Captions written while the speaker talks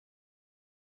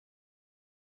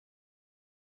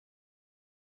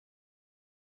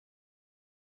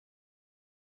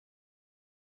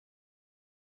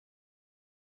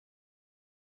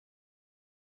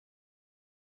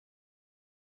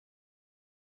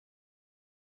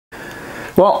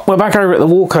Well, we're back over at the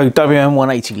Warco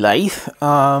WM180 lathe,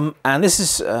 and this is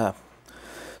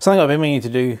something I've been meaning to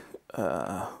do,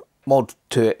 mod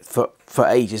to it for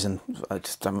ages, and I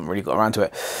just haven't really got around to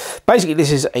it. Basically,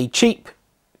 this is a cheap,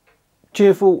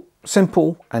 cheerful,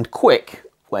 simple and quick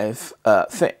way of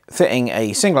fitting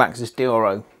a single axis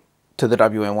DRO to the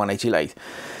WM180 lathe.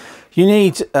 You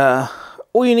need,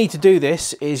 all you need to do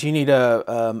this is you need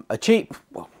a cheap,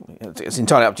 well, it's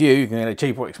entirely up to you, you can get a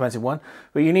cheap or expensive one,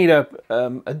 but you need a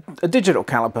digital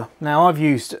caliper. Now I've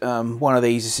used one of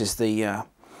these. This is the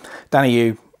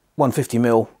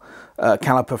WM180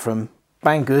 caliper from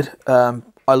Banggood.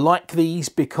 I like these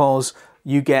because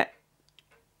you get,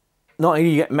 not only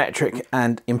you get metric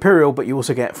and imperial, but you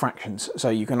also get fractions. So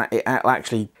you can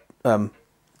actually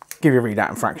give you a readout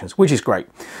in fractions, which is great.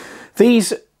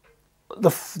 These,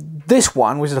 this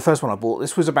one was the first one I bought.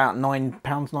 This was about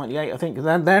 £9.98, I think.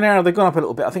 Now they've gone up a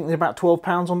little bit. I think they're about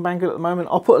 £12 on Banggood at the moment.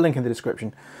 I'll put a link in the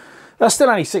description. That's still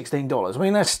only $16. I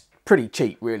mean, that's pretty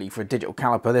cheap, really, for a digital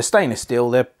caliper. They're stainless steel.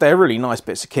 They're really nice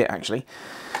bits of kit, actually.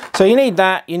 So you need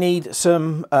that. You need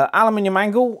some aluminium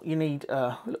angle. You need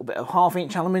a little bit of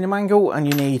 1/2" aluminium angle, and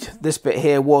you need, this bit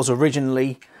here was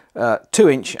originally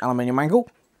 2" aluminium angle.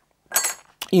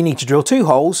 You need to drill 2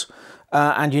 holes,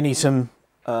 and you need some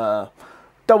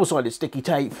double-sided sticky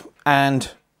tape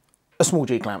and a small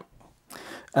G-clamp.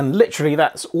 And literally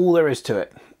that's all there is to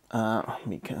it. Let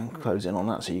me close in on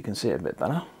that so you can see it a bit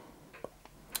better.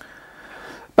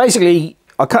 Basically,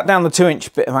 I cut down the 2"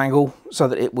 bit of angle so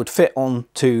that it would fit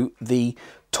onto the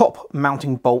top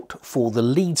mounting bolt for the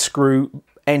lead screw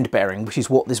end bearing, which is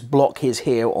what this block is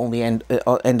here on the end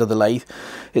of the lathe.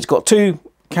 It's got 2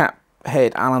 cap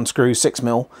head Allen screws,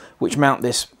 6mm, which mount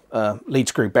this lead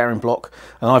screw bearing block,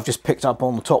 and I've just picked up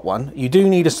on the top one. You do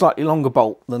need a slightly longer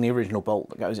bolt than the original bolt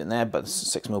that goes in there, but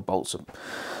 6mm bolts are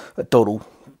a doddle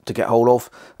to get hold of.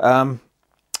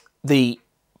 The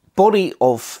body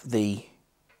of the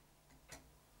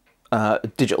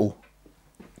digital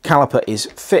caliper is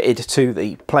fitted to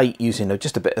the plate using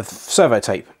just a bit of servo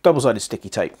tape, double-sided sticky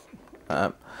tape,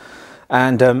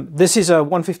 and this is a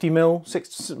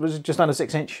 150mm, just under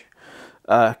 6"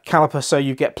 caliper, so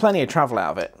you get plenty of travel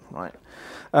out of it, right?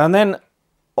 And then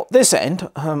at this end,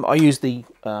 I use the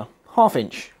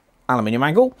 1/2" aluminium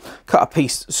angle, cut a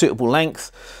piece suitable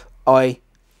length. I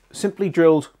simply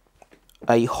drilled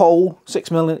a hole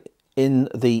 6mm in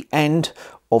the end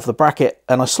of the bracket,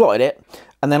 and I slotted it,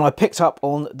 and then I picked up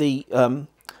on the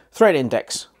thread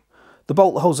index, the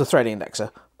bolt that holds the thread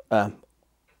indexer,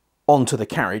 onto the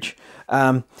carriage,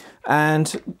 and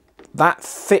that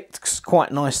fits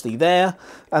quite nicely there.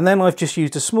 And then I've just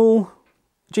used a small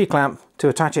G-clamp to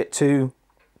attach it to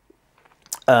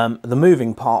the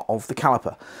moving part of the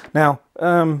caliper. Now,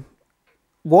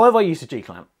 why have I used a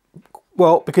G-clamp?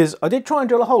 Well, because I did try and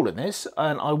drill a hole in this,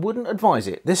 and I wouldn't advise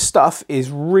it. This stuff is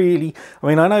really, I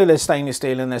mean, I know there's stainless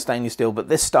steel and there's stainless steel, but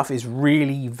this stuff is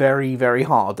really very, very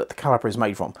hard that the caliper is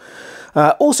made from.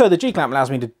 Also, the G-clamp allows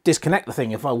me to disconnect the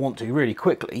thing if I want to really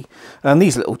quickly. And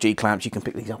these little G-clamps, you can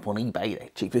pick these up on eBay. They're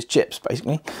cheap as chips,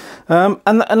 basically. And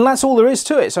that's all there is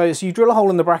to it. So you drill a hole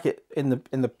in the bracket, in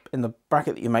the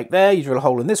bracket that you make there. You drill a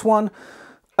hole in this one.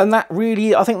 And that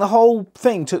really, I think the whole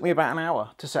thing took me about an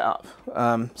hour to set up.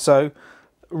 So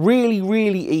really,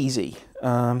 really easy.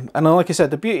 And like I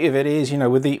said, the beauty of it is, you know,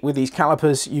 with these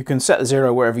calipers, you can set the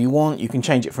 0 wherever you want. You can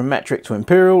change it from metric to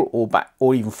imperial,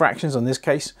 or even fractions in this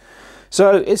case.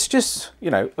 So it's just,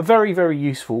 you know, a very, very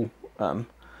useful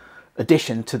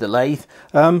addition to the lathe.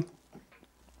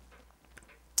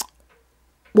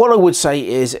 What I would say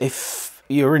is, if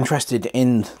you're interested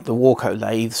in the Warco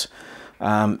lathes,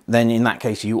 then in that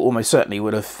case you almost certainly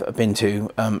would have been to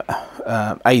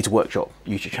Aid's workshop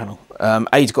YouTube channel.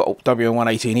 Aid's got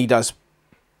WM180 and he does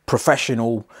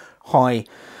professional high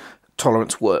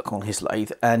tolerance work on his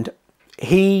lathe, and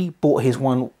he bought his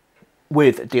one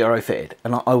with DRO fitted.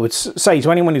 And I would say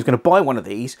to anyone who's going to buy one of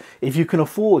these, if you can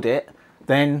afford it,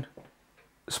 then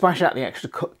splash out the extra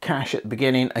cash at the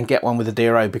beginning and get one with the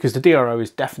DRO, because the DRO is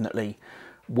definitely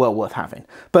well worth having.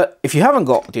 But if you haven't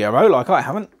got DRO, like I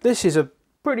haven't, this is a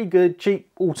pretty good cheap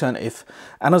alternative.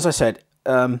 And as I said,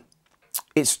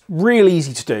 it's really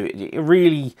easy to do. It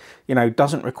really, you know,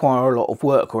 doesn't require a lot of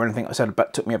work or anything. I said, but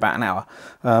it took me about an hour.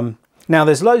 Now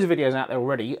there's loads of videos out there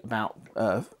already about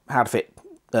how to fit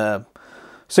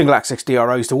single axis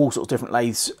DROs to all sorts of different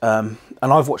lathes, and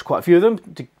I've watched quite a few of them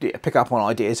to pick up on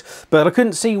ideas, but I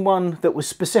couldn't see one that was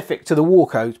specific to the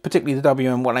Warco, particularly the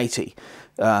WM180.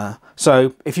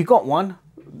 So if you've got one,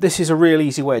 this is a real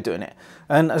easy way of doing it.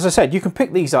 And as I said, you can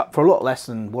pick these up for a lot less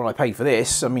than what I paid for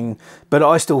this. I mean, but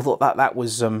I still thought that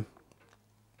was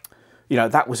you know,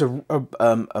 that was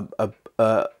a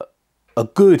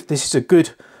this is a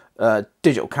good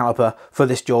digital caliper for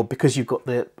this job, because you've got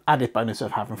the added bonus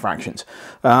of having fractions.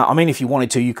 I mean, if you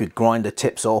wanted to, you could grind the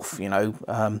tips off, you know,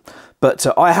 but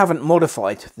I haven't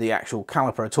modified the actual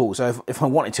caliper at all. So if I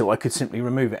wanted to, I could simply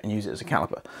remove it and use it as a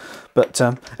caliper. But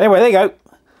anyway, there you go.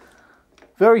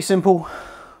 Very simple,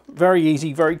 very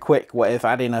easy, very quick way of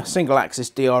adding a single axis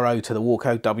DRO to the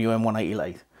Warco WM180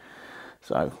 lathe.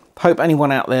 So hope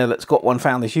anyone out there that's got one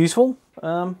found this useful.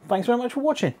 Thanks very much for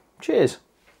watching. Cheers.